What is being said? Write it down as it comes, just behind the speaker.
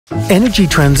Energy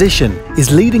transition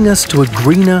is leading us to a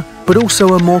greener but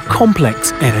also a more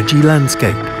complex energy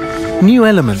landscape. New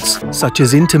elements such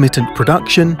as intermittent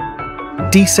production,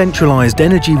 decentralized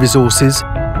energy resources,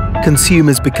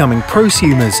 consumers becoming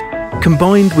prosumers,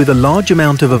 combined with a large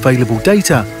amount of available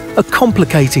data, are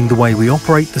complicating the way we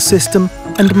operate the system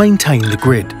and maintain the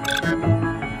grid.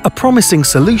 A promising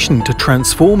solution to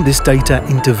transform this data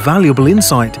into valuable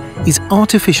insight is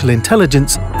artificial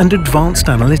intelligence and advanced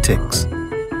analytics.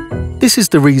 This is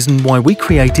the reason why we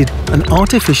created an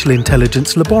artificial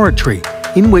intelligence laboratory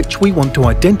in which we want to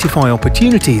identify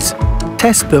opportunities,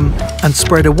 test them, and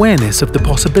spread awareness of the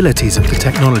possibilities of the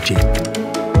technology.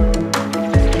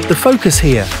 The focus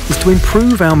here is to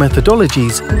improve our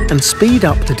methodologies and speed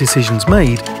up the decisions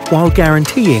made while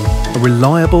guaranteeing a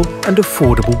reliable and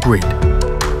affordable grid.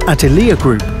 At Elia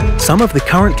Group, some of the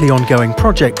currently ongoing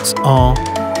projects are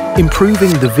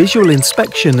improving the visual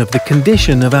inspection of the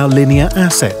condition of our linear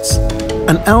assets.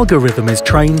 An algorithm is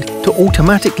trained to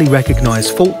automatically recognize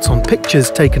faults on pictures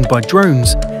taken by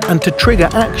drones and to trigger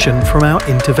action from our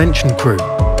intervention crew.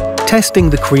 Testing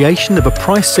the creation of a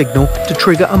price signal to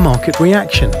trigger a market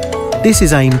reaction. This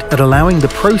is aimed at allowing the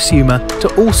prosumer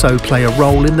to also play a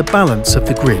role in the balance of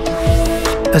the grid.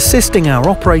 Assisting our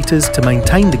operators to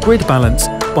maintain the grid balance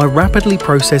by rapidly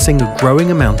processing a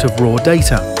growing amount of raw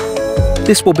data.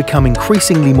 This will become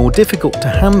increasingly more difficult to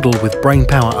handle with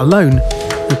brainpower alone,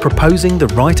 and proposing the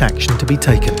right action to be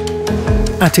taken.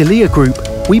 At Elia Group,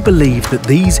 we believe that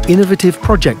these innovative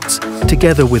projects,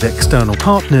 together with external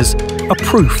partners, are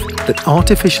proof that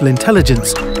artificial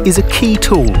intelligence is a key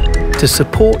tool to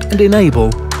support and enable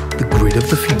the grid of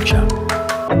the future.